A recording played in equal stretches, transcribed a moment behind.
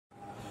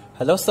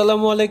Hello,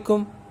 আসসালামু আলাইকুম।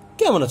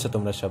 কেমন আছো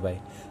তোমরা সবাই?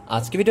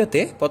 আজকে ভিডিওতে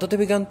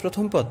পদার্থবিজ্ঞান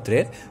প্রথম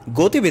পত্রের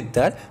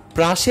গতিবিদ্যার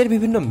প্রাসের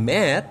বিভিন্ন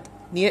ম্যাথ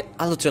নিয়ে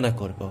আলোচনা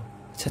করব।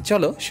 আচ্ছা,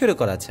 চলো শুরু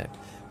করা যাক।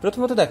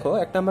 প্রথমত দেখো,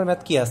 এক নম্বর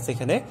ম্যাথ কি আসছে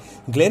এখানে।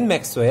 গ্লেন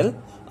ম্যাক্সওয়েল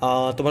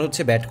তোমার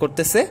হচ্ছে ব্যাট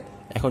করতেছে।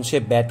 এখন সে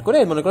ব্যাট করে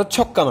মনে করো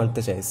ছক্কা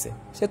মারতে চাইছে।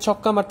 সে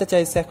ছক্কা মারতে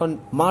চাইছে, এখন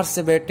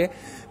মারছে ব্যাটে।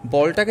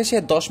 বলটাকে সে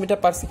 10 মিটার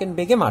পার সেকেন্ড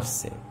বেগে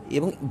মারছে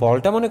এবং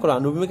বলটা মনে করো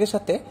অনুভূমিকের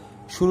সাথে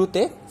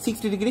শুরুতে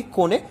 60 ডিগ্রি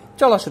কোণে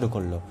চলা শুরু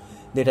করলো।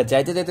 যেটা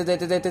যাইতে যাইতে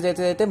যাইতে যাইতে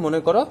যাইতে যাইতে মনে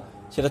করো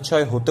সেটা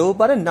 6 হতেও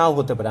পারে, নাও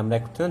হতে পারে, আমরা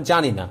এখন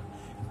জানি না।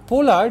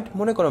 পোলার্ড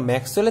মনে করো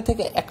ম্যাক্সওয়েলের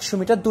থেকে 100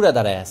 মিটার দূরে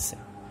দাঁড়ায় আছে,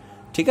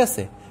 ঠিক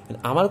আছে।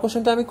 আমার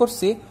কোশ্চেনটা আমি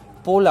করছি,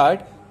 পোলার্ড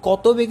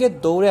কত বেগে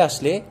দৌড়ে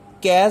আসলে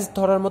ক্যাচ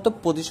ধরার মতো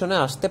পজিশনে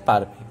আসতে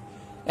পারবে।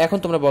 এখন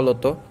তোমরা বলো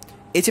তো,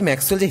 এই যে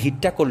ম্যাক্সওয়েল যে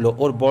হিটটা করলো,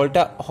 ওর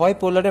বলটা হয়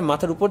পোলার্ডের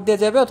মাথার উপর দিয়ে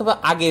যাবে অথবা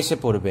আগে এসে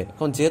পড়বে।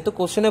 এখন যেহেতু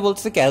কোশ্চেনে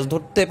বলছে ক্যাচ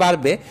ধরতে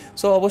পারবে,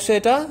 সো অবশ্যই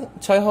এটা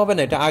 6 হবে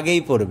না, এটা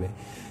আগেই পড়বে।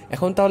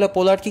 এখন তাহলে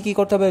পোলার্ডকে কি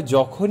করতে হবে,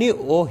 যখনই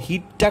ও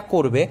হিটটা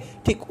করবে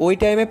ঠিক ওই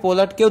টাইমে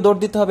পোলার্ডকেও দৌড়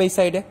দিতে হবে এই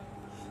সাইডে,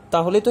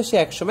 তাহলে তো সে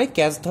একসময়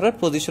ক্যাচ ধরার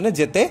পজিশনে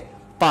যেতে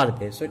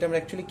পারবে। সো এটা আমরা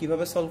অ্যাকচুয়ালি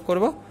কিভাবে সলভ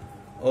করব।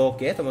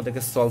 ওকে,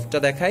 তোমাদেরকে সলভটা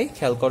দেখাই,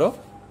 খেয়াল করো।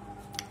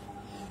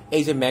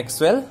 এই যে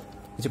ম্যাক্সওয়েল,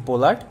 এই যে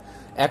পোলার্ড।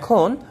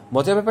 এখন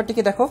মজার ব্যাপারটি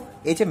কি দেখো,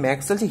 এই যে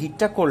ম্যাক্সওয়েল যে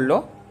হিটটা করলো,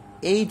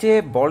 এই যে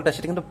বলটা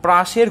সেটা কিন্তু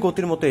প্রাসের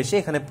গতির মতো এসে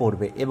এখানে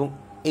পড়বে এবং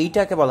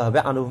এইটাকে বলা হবে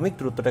আনুভূমিক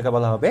দূরত্বটাকে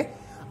বলা হবে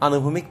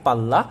আনুভূমিক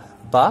পাল্লা,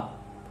 বা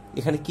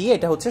এখানে কি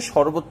এটা হচ্ছে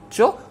সর্বোচ্চ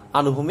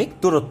আনুভূমিক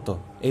দূরত্ব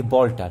এই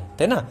বলটার,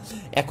 তাই না।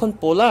 এখন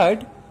পোলার্ড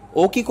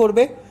ও কি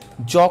করবে,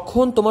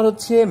 যখন তোমার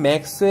হচ্ছে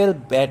ম্যাক্সওয়েল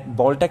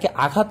বলটাকে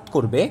আঘাত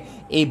করবে,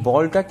 এই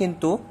বলটা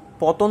কিন্তু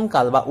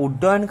পতনকাল বা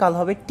উড্ডয়নকাল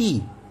হবে টি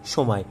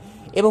সময়,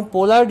 এবং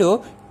পোলার্ডও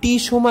টি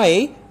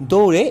সময়েই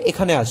দৌড়ে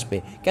এখানে আসবে।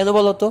 কেন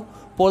বলতো,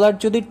 পোলার্ড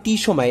যদি টি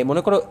সময়ে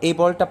মনে করো এই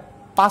বলটা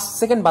 5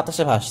 সেকেন্ড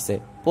বাতাসে ভাসছে,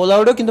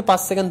 পোলার্ডও কিন্তু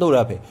 5 সেকেন্ড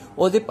দৌড়াবে।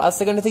 ও যে 5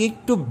 সেকেন্ডের থেকে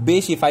একটু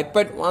বেশি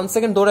 5.1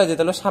 সেকেন্ড দৌড়ায় যায়,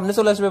 তাহলে সামনে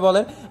চলে আসবে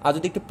বলের। আর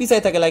যদি একটু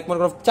পিছাই থাকে, লাইক মনে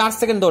করো 4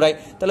 সেকেন্ড দৌড়ায়,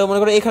 তাহলে মনে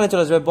করো এখানে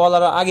চলে আসবে, বল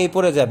আরো আগেই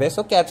পড়ে যাবে,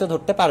 সো ক্যাচও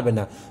ধরতে পারবে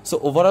না। সো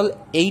ওভারঅল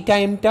এই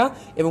টাইমটা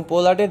এবং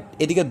পোলার্ডের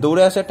এদিকে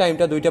দৌড়ে আসার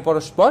টাইমটা দুইটা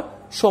পরস্পর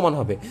সমান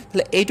হবে।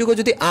 তাহলে এইটুকু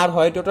যদি আর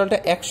হয়, টোটালটা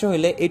 100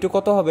 হলে এইটুকু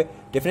কত হবে,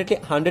 definitely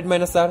 100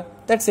 minus R,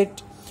 that's it.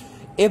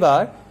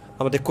 এবার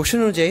আমাদের কোশ্চেন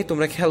অনুযায়ী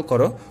তোমরা খেয়াল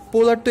করো,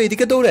 পোলার তো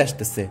এদিকে দৌড়ে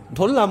আসতেছে,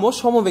 ধরলাম ও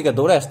সমবেগে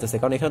দৌড়ে আসতেছে,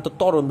 কারণ এখানে তো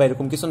ত্বরণ বা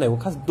এরকম কিছু নেই, ও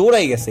খাস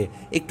দৌড়াই গেছে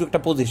একটু একটা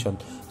পজিশন।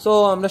 সো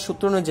আমরা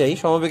সূত্র অনুযায়ী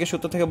সমবেগের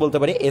সূত্র থেকে বলতে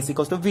পারি এস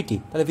ইকুয়ালস টু ভিটি।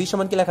 তাহলে ভি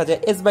সমান কি লেখা যায়,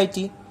 এস বাই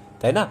টি,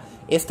 তাই না।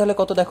 এস তাহলে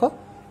কত দেখো,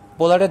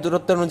 পোলারের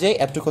দূরত্ব অনুযায়ী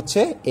এতটুকু হচ্ছে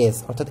এস,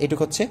 অর্থাৎ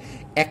এটুকু হচ্ছে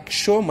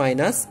 100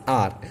 মাইনাস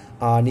আর,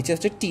 আর নিচে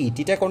হচ্ছে টি।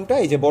 টিটা কোনটা,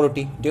 এই যে বড়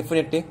টি,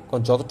 ডেফিনেটলি।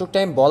 কারণ যতটুকু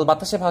টাইম বল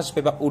বাতাসে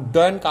ভাসবে বা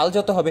উড্ডয়ন কাল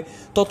যত হবে,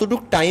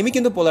 ততটুকু টাইমই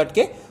কিন্তু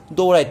পোলার্ডকে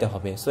দৌড়াইতে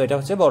হবে। সো এটা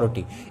হচ্ছে বড়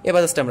টি।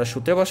 এবার জাস্ট আমরা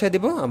সূত্রে বসাই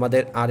দিব,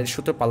 আমাদের আর এর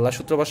সূত্র পাল্লার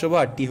সূত্র বসাবো,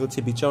 আর টি হচ্ছে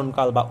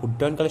বিচরণকাল বা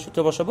উড্ডয়নকালের সূত্র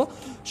বসাবো।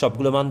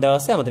 সবগুলো মান দেওয়া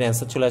আছে, আমাদের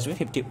অ্যান্সার চলে আসবে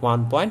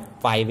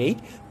 51.58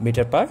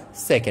 metre per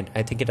second.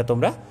 I think এটা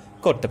তোমরা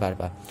করতে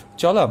পারবা।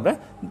 চলো আমরা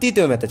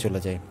দ্বিতীয় ম্যাথে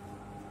চলে যাই।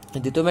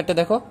 দ্বিতীয় ম্যাথটা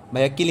দেখো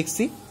ভাইয়া কি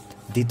লিখছি।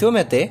 দ্বিতীয়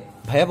ম্যাথে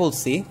ভাইয়া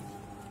বলছি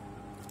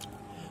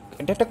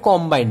এটা একটা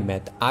কম্বাইন্ড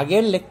ম্যাথ,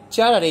 আগের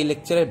লেকচার আর এই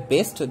লেকচারের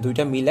বেস্ট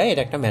দুইটা মিলায়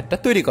এটা একটা ম্যাথটা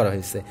তৈরি করা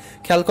হয়েছে।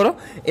 খেয়াল করো,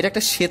 এটা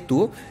একটা সেতু,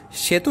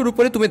 সেতুর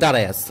উপরে তুমি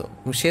দাঁড়ায় আসছো,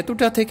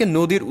 সেতুটা থেকে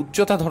নদীর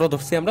উচ্চতা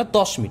ধরছি আমরা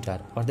 10 মিটার,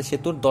 অর্থাৎ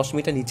সেতুর 10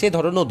 মিটার নিচে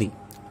ধরো নদী।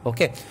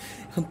 ওকে,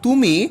 এখন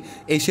তুমি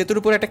এই সেতুর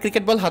উপরে একটা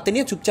ক্রিকেট বল হাতে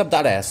নিয়ে চুপচাপ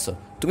দাঁড়ায় আসছো,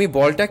 তুমি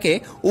বলটাকে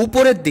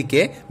উপরের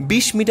দিকে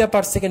 20 মিটার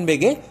পার সেকেন্ড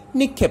বেগে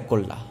নিক্ষেপ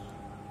করলা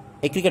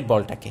এই ক্রিকেট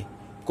বলটাকে।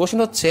 কোশ্চেন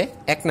হচ্ছে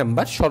 1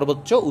 নাম্বার,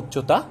 সর্বোচ্চ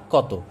উচ্চতা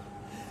কত।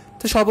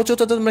 তো সর্বোচ্চ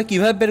উচ্চতা তোমরা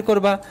কিভাবে বের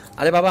করবা?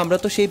 আরে বাবা, আমরা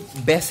তো সেই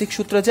বেসিক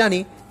সূত্র জানি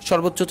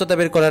সর্বোচ্চ উচ্চতা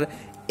বের করার।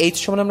 এইচ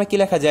সমান আমরা কি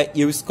লেখা যায়,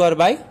 you square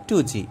by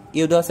 2g।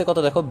 You দেওয়া আছে কত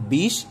দেখো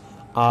 20,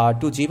 আর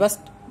 2g বাস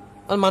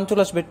মান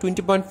চলে আসবে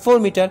 20.4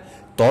 মিটার।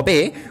 তবে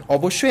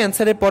অবশ্যই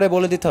অ্যান্সারের পরে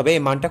বলে দিতে হবে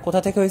এই মানটা কোথা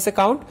থেকে হয়েছে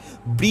কাউন্ট,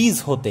 ব্রিজ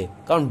হতে,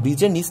 কারণ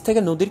ব্রিজের নিচ থেকে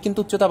নদীর কিন্তু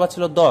উচ্চতা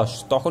ছিল 10,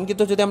 তখন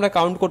কিন্তু যদি আমরা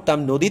কাউন্ট করতাম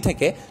নদী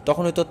থেকে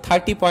তখন হয়তো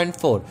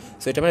 30.4।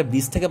 সো এটা আমরা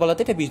ব্রিজ থেকে বলাতে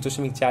এটা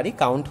 20.4ই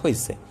কাউন্ট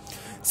হয়েছে।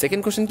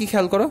 সেকেন্ড কোশ্চেন কি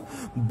খেয়াল করো,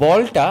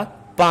 বলটা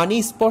পানি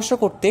স্পর্শ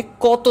করতে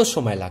কত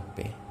সময়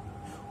লাগবে।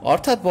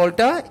 অর্থাৎ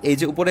বলটা এই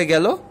যে উপরে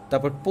গেল,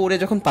 তারপর পরে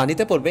যখন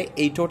পানিতে পড়বে,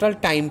 এই টোটাল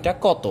টাইমটা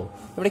কত,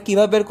 আমরা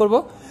কিভাবে বের করব।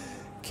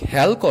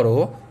 খেয়াল করো,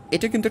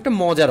 এটা কিন্তু একটা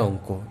মজার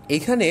অঙ্ক।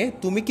 এখানে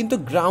তুমি কিন্তু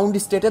গ্রাউন্ড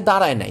স্টেটে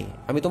দাঁড়ায় নাই।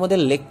 আমি তোমাদের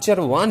লেকচার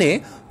 1-এ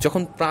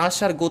যখন প্রাস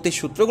আর গতির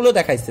সূত্রগুলো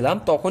দেখাইছিলাম,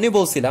 তখনই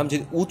বলছিলাম যে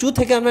উঁচু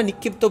থেকে আমরা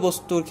নিক্ষিপ্ত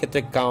বস্তুর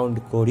ক্ষেত্রে কাউন্ট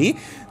করি,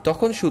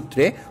 তখন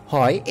সূত্রে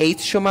হয় এইচ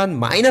সমান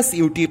minus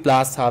UT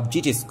plus half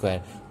GT square.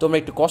 তোমরা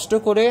একটু কষ্ট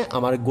করে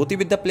আমার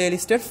গতিবিদ্যা প্লে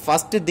লিস্টের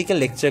ফার্স্টের দিকে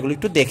লেকচারগুলো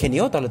একটু দেখে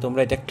নিও, তাহলে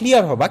তোমরা এটা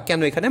ক্লিয়ার হবা কেন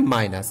এখানে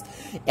মাইনাস।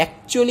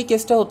 অ্যাকচুয়ালি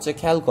কেসটা হচ্ছে,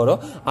 খেয়াল করো,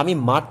 আমি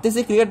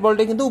মারতেছি ক্রিকেট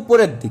বলটা কিন্তু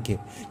উপরের দিকে,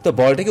 তো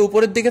বলটা কি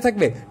উপরের দিকে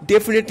থাকবে?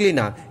 ডেফিনেটলি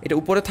না। এটা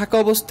উপরে থাকা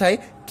অবস্থায়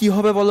কি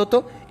হবে বলো তো,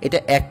 এটা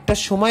একটা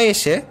সময়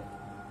এসে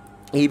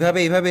এইভাবে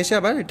এইভাবে এসে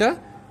আবার এটা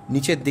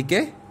নিচের দিকে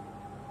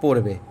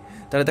পড়বে।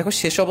 তাহলে দেখো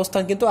শেষ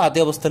অবস্থান কিন্তু আদি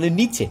অবস্থানের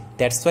নিচে,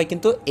 দ্যাটস ওয়াই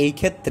কিন্তু এই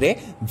ক্ষেত্রে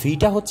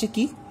ভিটা হচ্ছে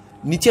কি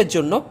নিচের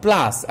জন্য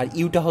প্লাস আর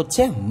ইউটা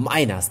হচ্ছে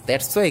মাইনাস,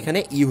 দ্যাটস ওয়াই এখানে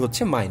ইউ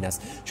হচ্ছে মাইনাস।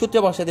 সূত্রে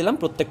বসে দিলাম,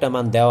 প্রত্যেকটা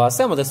মান দেওয়া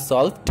আছে, আমাদের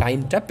সলভ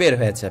টাইমটা বের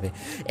হয়ে যাবে।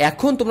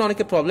 এখন তোমরা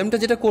অনেকে প্রবলেমটা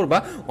যেটা করবা,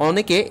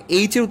 অনেকে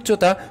এইচ এর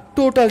উচ্চতা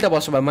টোটালটা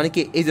বসাবা, মানে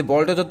কি এই যে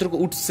বলটা যতটুকু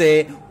উঠছে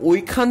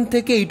ওইখান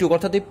থেকে এইটুকু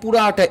অর্থাৎ এই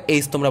পুরাটা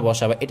এইচ তোমরা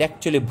বসাবা। এটা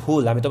অ্যাকচুয়ালি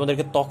ভুল। আমি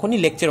তোমাদেরকে তখনই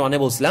লেকচার 1-এ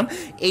বলছিলাম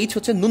এইচ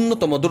হচ্ছে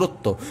ন্যূনতম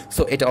দূরত্ব,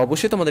 সো এটা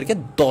অবশ্যই তোমাদেরকে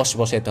 10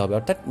 বসাইতে হবে,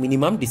 অর্থাৎ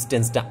মিনিমাম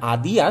ডিস্টেন্সটা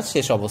আদি আর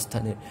শেষ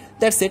অবস্থানের।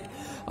 That's it.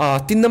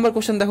 3 নম্বর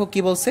কোশ্চেন দেখো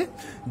কি বলছে,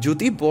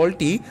 যদি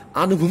বলটি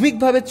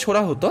আনুভূমিকভাবে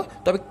ছোড়া হতো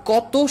তবে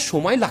কত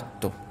সময়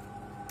লাগতো।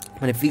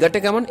 মানে ফিগারটা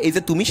কেমন, এই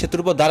যে তুমি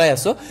সেতুর উপর দাঁড়ায়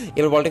আসো,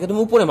 এবার বলটাকে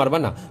তুমি উপরে মারবা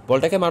না,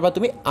 বলটাকে মারবা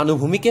তুমি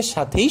আনুভূমিকের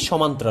সাথেই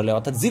সমান্তরালে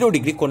অর্থাৎ 0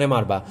 ডিগ্রি কোণে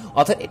মারবা,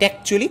 অর্থাৎ এটা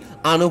অ্যাকচুয়ালি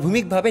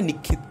আনুভূমিকভাবে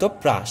নিক্ষিপ্ত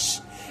প্রাস।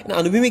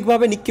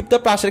 আনুভূমিকভাবে নিক্ষিপ্ত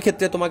প্রাসের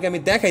ক্ষেত্রে তোমাকে আমি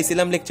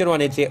দেখাইছিলাম লেকচার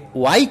 1-এ যে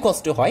ওয়াই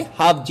কষ্ট হয়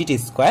হাফ জিটি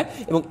স্কোয়ার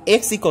এবং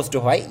এক্স কষ্ট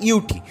হয়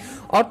ইউটি,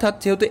 অর্থাৎ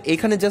যেহেতু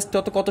এখানে জাস্ট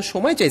কত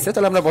সময় চাইছে,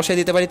 তাহলে আমরা বসাই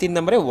দিতে পারি 3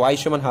 নম্বরে ওয়াই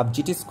সমান হাফ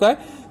জিটি স্কোয়ার,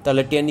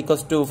 তাহলে 10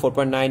 =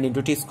 4.9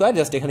 × টি স্কোয়ার,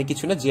 জাস্ট এখানে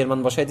কিছু না, জি এর মান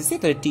বসাই দিছি,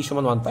 তাহলে টি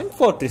সমান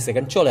 1.43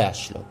 সেকেন্ড চলে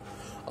আসলো।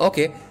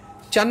 ওকে,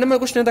 4 নম্বর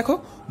কোশ্চেনে দেখো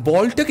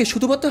বলটাকে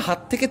শুধুমাত্র হাত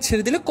থেকে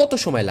ছেড়ে দিলে কত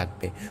সময়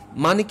লাগবে।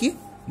 মানে কি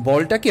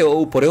বলটাকে ও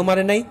উপরেও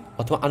মারে নাই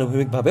অথবা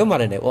আনুভূমিকভাবেও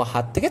মারে নাই, ও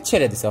হাত থেকে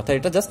ছেড়ে দিছে, অর্থাৎ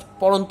এটা জাস্ট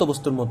পরন্ত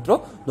বস্তুর মাত্র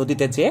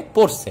নদীতে যেয়ে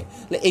পড়ছে।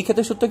 এই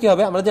ক্ষেত্রে সূত্র কি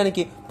হবে, আমরা জানি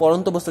কি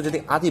পরন্ত বস্তু যদি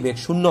আদিবেগ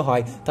 0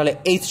 হয় তাহলে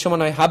এইচ সমান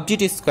হয় হাফ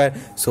জিটি স্কোয়ার,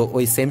 সো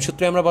ওই সেম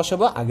সূত্রে আমরা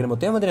বসাবো, আগের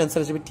মতোই আমাদের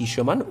অ্যান্সার আসবে টি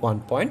সমান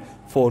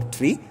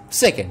 1.43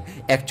 সেকেন্ড।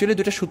 অ্যাকচুয়ালি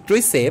দুটো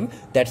সূত্রই সেম,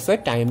 দ্যাটস ওয়াই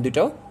টাইম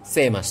দুটাও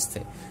সেম আসছে।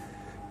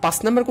 5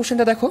 নম্বর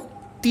কোশ্চেনটা দেখো,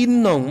 3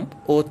 নং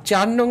ও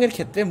 4 নং এর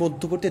ক্ষেত্রে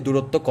মধ্যবর্তী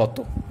দূরত্ব কত।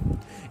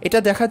 এটা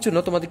দেখার জন্য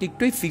তোমাদেরকে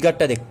একটু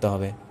ফিগারটা দেখতে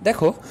হবে।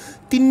 দেখো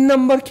 3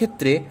 নম্বর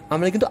ক্ষেত্রে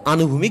আমরা কিন্তু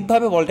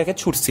আনুভূমিকভাবে বলটাকে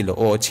ছুটছিল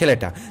ও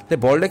ছেলেটা,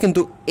 বলটা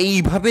কিন্তু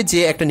এইভাবে যে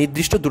একটা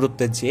নির্দিষ্ট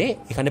দূরত্বে যে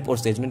এখানে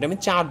পড়ছে, এই জন্য আমি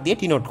 4 দিয়ে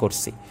টিনোট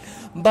করছি।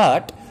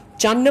 বাট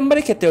 4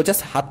 নম্বরের ক্ষেত্রে ও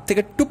জাস্ট হাত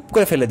থেকে টুপ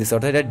করে ফেলে দিছে,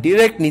 অর্থাৎ এটা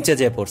ডিরেক্ট নিচে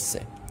যেয়ে পড়ছে।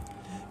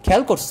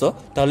 খেয়াল করছো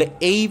তাহলে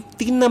এই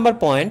 3 নাম্বার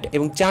পয়েন্ট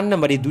এবং 4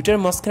 নাম্বার এই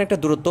দুইটার মাঝখানে একটা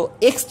দূরত্ব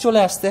এক্স চলে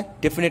আসছে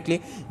ডেফিনেটলি,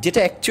 যেটা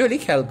অ্যাকচুয়ালি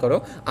খেয়াল করো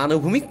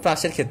আনুভূমিক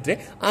প্রাসের ক্ষেত্রে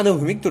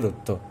আনুভূমিক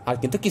দূরত্ব, আর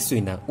কিন্তু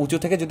কিছুই না। উঁচু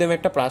থেকে যদি আমি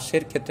একটা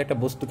প্রাসের ক্ষেত্রে একটা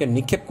বস্তুকে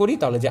নিক্ষেপ করি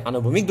তাহলে যে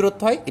আনুভূমিক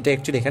দূরত্ব হয় এটা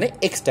অ্যাকচুয়ালি এখানে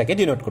এক্সটাকে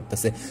ডিনোট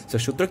করতেছে। সো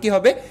সূত্র কি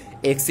হবে,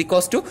 x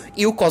equals to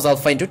you cos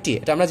alpha into T,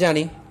 এটা আমরা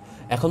জানি।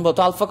 এখন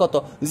বলতো আলফা কত,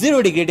 0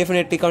 ডিগ্রি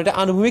ডেফিনেটলি, কারণ এটা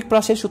আনুভূমিক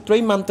প্রাসের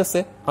সূত্রই মানতেছে,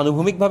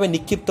 আনুভূমিকভাবে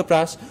নিক্ষিপ্ত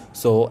প্রাস।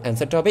 সো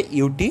অ্যান্সারটা হবে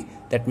ইউটি,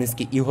 দ্যাট মিনস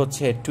কি ইউ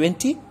হচ্ছে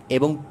 20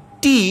 এবং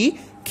টি।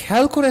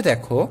 খেয়াল করে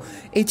দেখো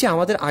এই যে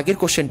আমাদের আগের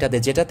কোশ্চেনটাতে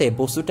যেটাতে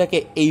বস্তুটাকে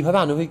এইভাবে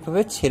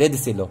আনুভূমিকভাবে ছেড়ে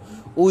দিছিল,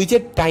 ওই যে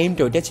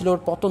টাইমটা ওইটা ছিল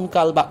ওর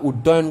পতনকাল বা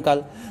উড্ডয়নকাল,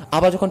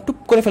 আবার যখন টুপ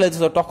করে ফেলে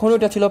দিছিল তখন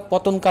ওইটা ছিল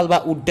পতনকাল বা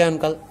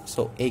উড্ডয়নকাল।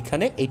 সো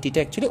এইখানে এই টিটা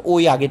অ্যাকচুয়ালি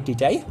ওই আগের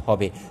টিটাই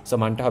হবে, সো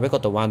মানটা হবে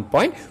কত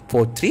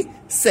 1.43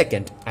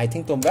 সেকেন্ড। আই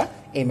থিঙ্ক তোমরা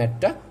এই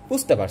ম্যাথটা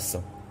বুঝতে পারছো।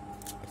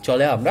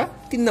 চলে আমরা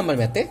 3 নম্বর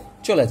ম্যাথে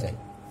চলে যাই।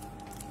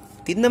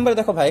 3 নম্বরে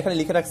দেখো ভাই এখানে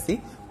লিখে রাখছি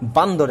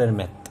বান্দরের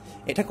ম্যাথ।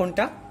 এটা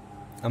কোনটা,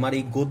 আমার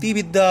এই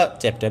গতিবিদ্যা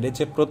চ্যাপ্টারে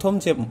যে প্রথম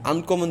যে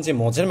আনকমন যে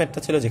মজার ম্যাথটা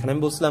ছিল, যেখানে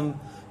আমি বলছিলাম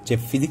যে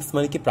ফিজিক্স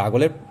মানে কি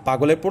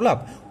পাগলের প্রলাপ,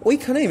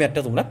 ওইখানে এই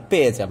ম্যাথটা তোমরা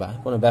পেয়ে যাবা,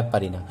 কোনো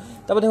ব্যাপারই না।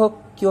 তারপর দেখো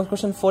কি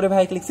কোশ্চেন 4-এ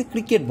ভাই লিখছি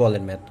ক্রিকেট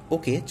বলের ম্যাথ।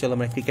 ওকে, চলো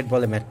আমরা ক্রিকেট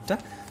বলের ম্যাথটা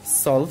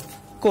সলভ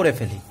করে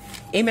ফেলি।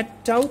 এই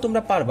ম্যাথটাও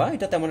তোমরা পারবা,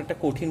 এটা তেমন একটা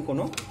কঠিন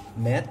কোনো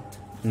ম্যাথ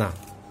না।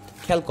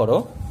 খেয়াল করো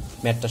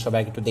ম্যাথটা সবাই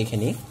একটু দেখে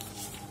নিই।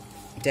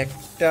 এটা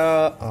একটা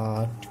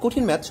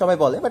কঠিন ম্যাথ সবাই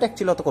বলে, বাট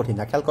অ্যাকচুয়ালি অত কঠিন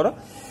না। খেয়াল করো,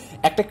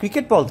 একটা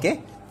ক্রিকেট বলকে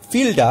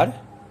ফিল্ডার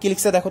কি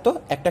লিখছে দেখো তো,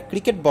 একটা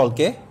ক্রিকেট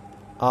বলকে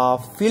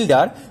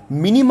ফিল্ডার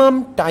মিনিমাম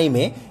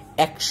টাইমে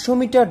 100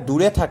 মিটার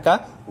দূরে থাকা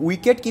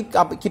উইকেট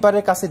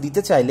কিপারের কাছে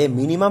দিতে চাইলে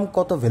মিনিমাম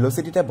কত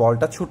ভেলোসিটিতে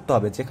বলটা ছুটতে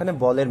হবে, যেখানে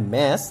বলের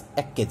ম্যাস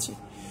 1 কেজি।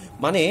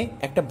 মানে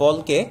একটা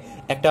বলকে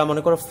একটা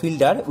মনে করো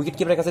ফিল্ডার উইকেট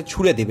কিপারের কাছে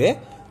ছুড়ে দিবে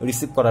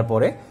রিসিভ করার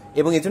পরে,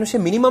 এবং এই জন্য সে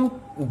মিনিমাম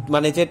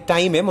মানে যে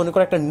টাইমে মনে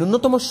করো একটা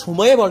ন্যূনতম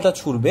সময়ে বলটা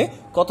ছুড়বে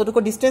কতটুকু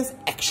distance,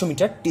 100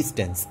 metre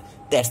distance,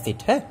 that's it.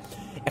 হ্যাঁ,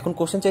 এখন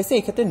কোশ্চেন চাইছে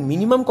এই ক্ষেত্রে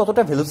মিনিমাম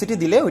কতটা ভেলোসিটি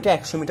দিলে ওইটা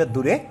 100 মিটার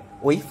দূরে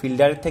ওই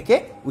ফিল্ডার থেকে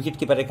উইকেট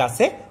কিপারের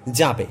কাছে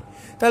যাবে।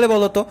 তাহলে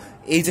বলো তো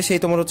এই যে সেই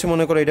তোমার হচ্ছে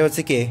মনে করো এটা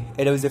হচ্ছে কে,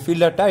 এটা হচ্ছে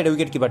ফিল্ডারটা, এটা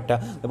উইকেট কিপারটা,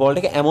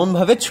 বলটাকে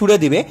এমনভাবে ছুড়ে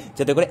দিবে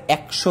যাতে করে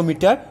 100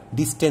 মিটার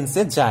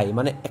ডিস্টেন্সে যায়।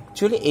 মানে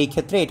অ্যাকচুয়ালি এই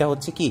ক্ষেত্রে এটা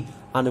হচ্ছে কি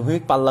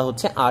আনুভূমিক পাল্লা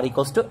হচ্ছে আর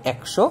equals to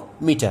 100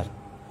 metre.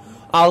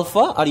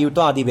 Alpha are you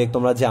তো আদি বেগ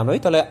তোমরা জানোই,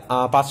 তাহলে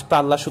 5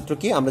 পাল্লার সূত্র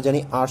কি আমরা জানি,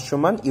 আর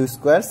সমান you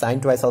square sine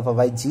twice alpha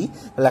by জি,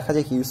 লেখা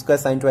যায় কি you square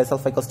sine twice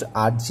alpha equals to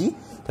আর জি।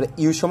 তাহলে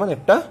ইউ সমান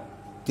একটা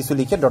কিছু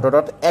লিখে ডট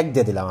ডট 1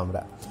 দিয়ে দিলাম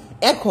আমরা।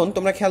 এখন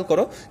তোমরা খেয়াল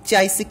করো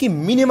চাইছি কি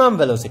মিনিমাম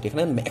ভেলোসিটি,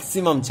 এখানে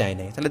ম্যাক্সিমাম চাই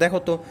নাই। তাহলে দেখো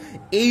তো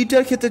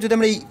এইটার ক্ষেত্রে যদি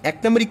আমরা এই 1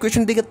 নম্বর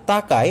ইকুয়েশন দিকে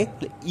তাকাই,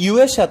 ইউ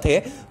এর সাথে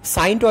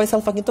সাইন টুয়াইস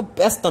আলফা কিন্তু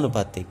ব্যস্ত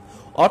আনুপাতিক,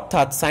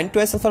 অর্থাৎ সাইন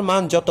টুয়াইস আলফার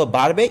মান যত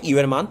বাড়বে ইউ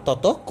এর মান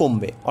তত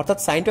কমবে। অর্থাৎ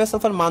সাইন টুয়াইস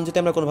আলফার মান যদি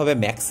আমরা কোনোভাবে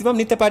ম্যাক্সিমাম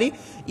নিতে পারি,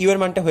 ইউ এর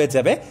মানটা হয়ে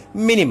যাবে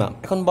মিনিমাম।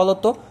 এখন বলো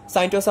তো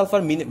সাইন টুয়াইস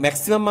আলফার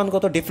ম্যাক্সিমাম মান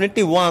কত?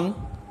 ডেফিনেটলি 1।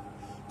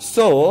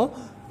 সো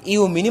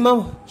ইউ মিনিমাম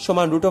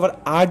সমান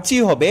 √RG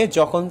হবে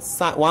যখন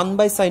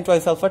 1/sin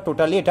টুয়াইস আলফা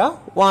টোটালি এটা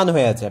 1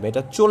 হয়ে যাবে,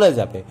 এটা চলে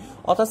যাবে।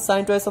 অর্থাৎ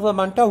সাইন টুয়াইস আলফার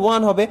মানটা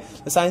 1 হবে।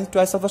 সাইন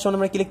টুয়াইস আলফা সমান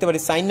আমরা কি লিখতে পারি?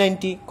 sin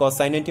 90 cos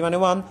sin 90 মানে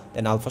 1,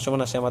 দেন আলফা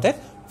সমান আসে আমাদের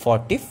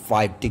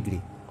 45 ডিগ্রি।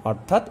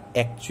 অর্থাৎ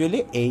অ্যাকচুয়ালি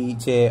এই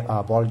যে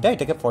বলটা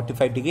এটাকে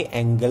 45 ডিগ্রি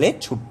অ্যাঙ্গেলে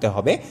ছুটতে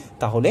হবে,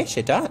 তাহলে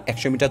সেটা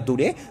 100 মিটার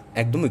দূরে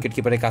একদম উইকেট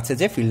কিপারের কাছে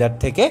যে ফিল্ডার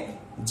থেকে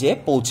যে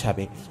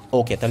পৌঁছাবে।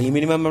 ওকে, তাহলে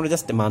মিনিমাম আমরা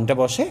জাস্ট মানটা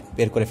বসে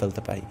বের করে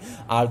ফেলতে পারি।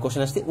 আর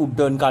কোশ্চেন আসছে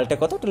উড্ডয়ন কালটা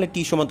কত? তাহলে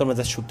টি সমান তোমরা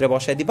জাস্ট সূত্রে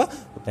বসায় দিবা,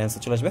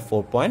 অ্যান্সার চলে আসবে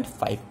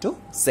 4.52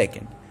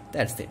 সেকেন্ড।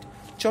 That's it.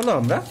 চলো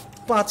আমরা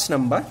 5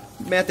 নাম্বার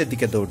ম্যাথের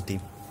দিকে দৌড় দিই।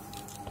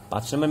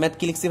 5 নাম্বার ম্যাথ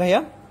কি লিখছি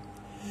ভাইয়া?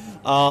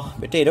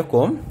 এটা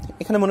এরকম,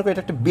 এখানে মনে করি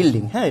এটা একটা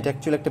বিল্ডিং। হ্যাঁ, এটা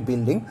অ্যাকচুয়ালি একটা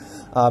বিল্ডিং।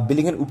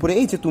 বিল্ডিংয়ের উপরে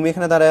এই যে তুমি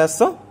এখানে দাঁড়ায়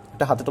আসছো,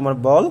 একটা হাতে তোমার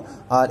বল,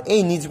 আর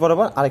এই নিচ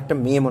বরাবর আরেকটা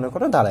মেয়ে মনে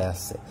করো দাঁড়ায়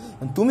আসছে।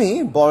 তুমি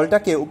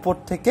বলটাকে উপর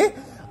থেকে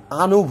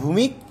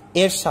আনুভূমিক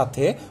এর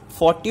সাথে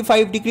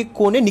 45 ডিগ্রি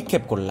কোণে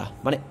নিক্ষেপ করলা,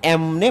 মানে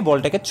এমনে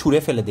বলটাকে ছুঁড়ে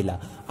ফেলে দিলা।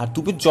 আর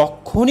তুমি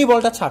যখনই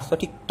বলটা ছাড়ছো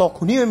ঠিক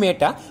তখনই ওই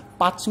মেয়েটা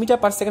 5 মিটার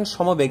পার সেকেন্ড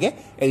সমবেগে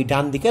এই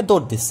ডান দিকে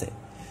দৌড় দিচ্ছে।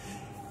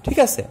 ঠিক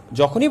আছে,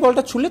 যখনই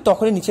বলটা ছুড়লে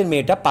তখনই নিচের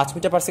মেয়েটা 5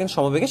 মিটার পার সেকেন্ড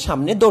সমবেগে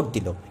সামনে দৌড়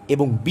দিল,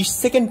 এবং 20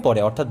 সেকেন্ড পরে,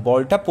 অর্থাৎ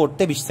বলটা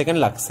পড়তে 20 সেকেন্ড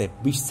লাগছে,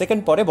 20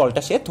 সেকেন্ড পরে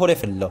বলটা সে ধরে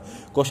ফেললো।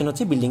 কোশ্চেন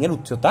হচ্ছে বিল্ডিং এর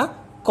উচ্চতা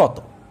কত?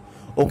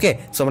 ওকে,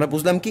 সো আমরা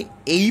বুঝলাম কি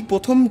এই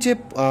প্রথম যে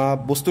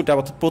বস্তুটা,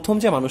 অর্থাৎ প্রথম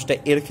যে মানুষটা,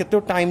 এর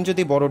ক্ষেত্রেও টাইম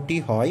যদি বড় টি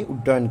হয়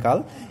উড্ডয়নকাল,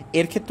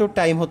 এর ক্ষেত্রেও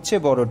টাইম হচ্ছে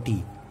বড় টি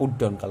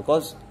উড্ডয়নকাল।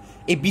 কজ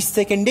এই 20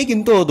 সেকেন্ডেই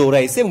কিন্তু ও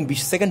দৌড়াইছে এবং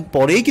 20 সেকেন্ড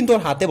পরেই কিন্তু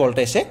ওর হাতে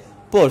বলটা এসে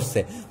পড়ছে।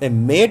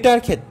 মেয়েটার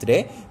ক্ষেত্রে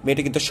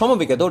মেয়েটা কিন্তু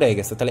সমবেগে দৌড়াই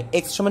গেছে, তাহলে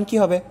এক্স সমান কি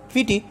হবে?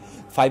 ভিটি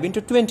 5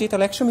 × 20,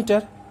 তাহলে 100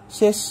 মিটার।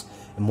 শেষ।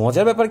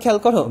 মজার ব্যাপার খেয়াল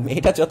করো,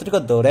 মেয়েটা যতটুকু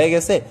দৌড়াই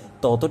গেছে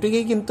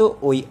ততটুকুই কিন্তু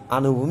ওই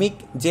আনুভূমিক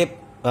যে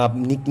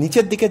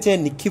নিচের দিকে যে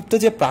নিক্ষিপ্ত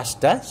যে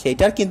প্রাসটা,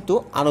 সেটার কিন্তু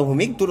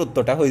আনুভূমিক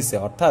দূরত্বটা হয়েছে।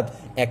 অর্থাৎ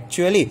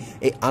অ্যাকচুয়ালি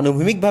এই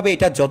আনুভূমিকভাবে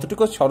এটা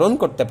যতটুকু স্মরণ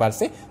করতে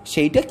পারছে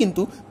সেইটা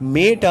কিন্তু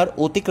মেয়েটার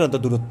অতিক্রান্ত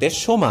দূরত্বের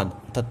সমান।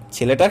 অর্থাৎ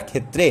ছেলেটার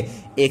ক্ষেত্রে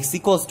এক্স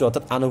ইকোয়ালস টু,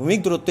 অর্থাৎ আনুভূমিক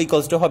দূরত্ব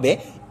ইকোয়ালস টু হবে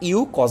you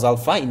cos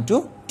alpha into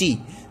T.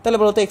 তাহলে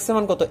বলতো এক্স এর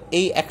মান কত?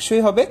 এই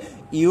 100ই হবে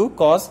ইউ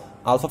কজ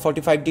আলফা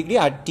 45 ডিগ্রি,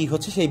 আর টি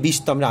হচ্ছে সেই 20,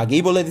 তো আমরা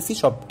আগেই বলে দিছি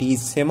সব টি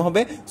সেম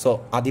হবে। সো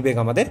আদিবেগ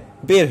আমাদের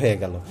বের হয়ে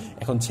গেল।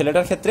 এখন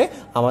ছেলেটার ক্ষেত্রে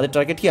আমাদের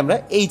টার্গেট কি? আমরা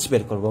এইচ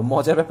বের করব।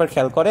 মজার ব্যাপার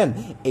খেয়াল করেন,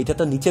 এইটা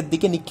তো নিচের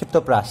দিকে নিক্ষিপ্ত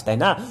প্রাস, তাই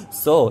না?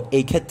 সো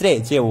এই ক্ষেত্রে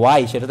যে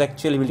ওয়াই, সেটা তো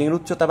অ্যাকচুয়ালি বিল্ডিং এর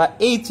উচ্চতা বা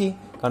এইচই,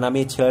 কারণ আমি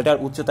ছেলেটার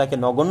উচ্চতাকে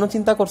নগণ্য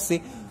চিন্তা করছি।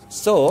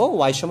 সো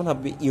ওয়াই সমান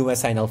হবে U A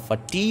sine alpha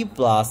T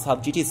plus half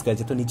GT square,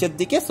 যেহেতু নিচের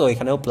দিকে সো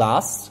এখানেও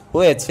প্লাস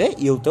হয়েছে,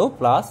 ইউতেও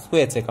প্লাস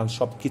হয়েছে, কারণ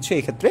সবকিছু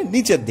এই ক্ষেত্রে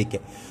নিচের দিকে।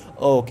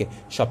 ওকে,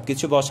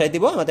 সবকিছু বসাই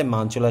দিব, আমাদের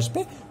মান চলে আসবে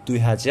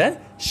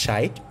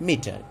 2060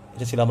 মিটার।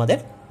 এটা ছিল আমাদের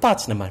 5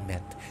 নম্বর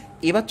ম্যাথ।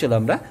 এবার চলো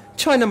আমরা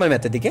 6 নম্বর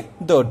ম্যাথের দিকে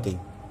দৌড় দিই।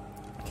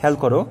 খেয়াল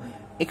করো,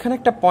 এখানে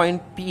একটা পয়েন্ট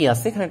পি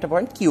আছে, এখানে একটা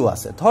পয়েন্ট কিউ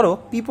আছে। ধরো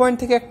পি পয়েন্ট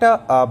থেকে একটা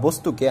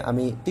বস্তুকে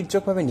আমি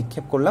তির্যকভাবে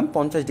নিক্ষেপ করলাম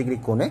 50 ডিগ্রি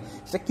কোণে,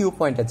 সেটা কিউ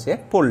পয়েন্টে যেয়ে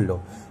পড়লো,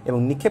 এবং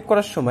নিক্ষেপ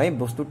করার সময়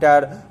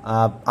বস্তুটার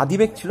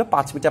আদিবেগ ছিল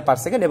 5 মিটার পার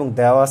সেকেন্ড, এবং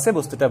দেওয়া আছে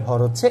বস্তুটার ভর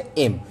হচ্ছে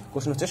এম।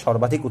 কোশ্চেন হচ্ছে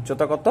সর্বাধিক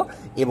উচ্চতা কত,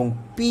 এবং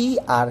পি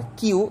আর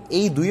কিউ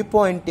এই 2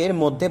 পয়েন্টের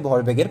মধ্যে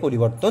ভরবেগের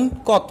পরিবর্তন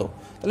কত?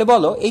 তাহলে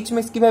বলো এইচ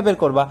ম্যাক্স কিভাবে বের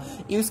করবা?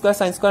 You square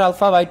sine square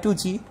alpha by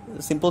 2g,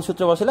 simple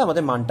সূত্র বসালে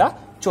আমাদের মানটা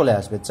চলে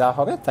আসবে, যা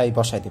হবে তাই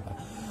বসাই দেবা।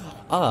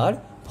 আর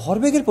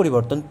ভরবেগের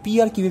পরিবর্তন পি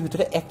আর কিউর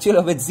ভিতরে অ্যাকচুয়ালি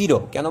হবে 0।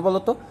 কেন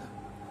বলতো?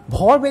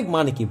 ভরবেগ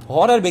মানে কি?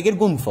 ভর আর বেগের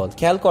গুণফল।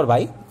 খেয়াল কর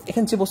ভাই,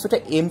 এখানে যে বস্তুটা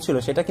এম ছিল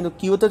সেটা কিন্তু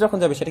কিউতে যখন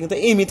যাবে সেটা কিন্তু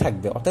এমই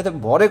থাকবে, অর্থাৎ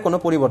ভরের কোনো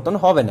পরিবর্তন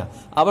হবে না।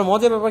 আবার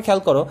মজার ব্যাপার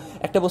খেয়াল করো,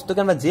 একটা বস্তুকে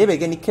আমরা যে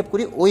বেগে নিক্ষেপ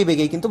করি ওই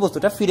বেগেই কিন্তু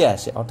বস্তুটা ফিরে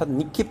আসে, অর্থাৎ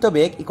নিক্ষিপ্ত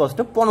বেগ ইকুয়ালস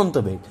টু পনন্ত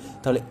বেগ।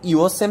 তাহলে ইউ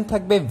সেম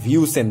থাকবে,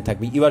 ভিউ সেম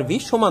থাকবে, ইউ আর ভি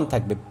সমান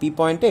থাকবে পি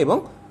পয়েন্টে এবং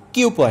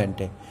কিউ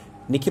পয়েন্টে,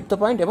 নিক্ষিপ্ত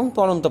পয়েন্ট এবং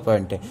পরন্ত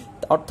পয়েন্টে,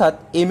 অর্থাৎ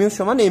এমইউ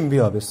সমান এমভি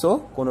হবে। সো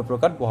কোনো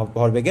প্রকার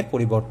ভরবেগের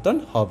পরিবর্তন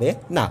হবে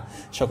না।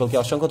 সকলকে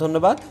অসংখ্য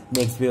ধন্যবাদ।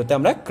 নেক্সট ভিডিওতে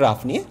আমরা গ্রাফ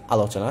নিয়ে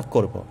আলোচনা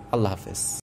করব। আল্লাহ হাফেজ।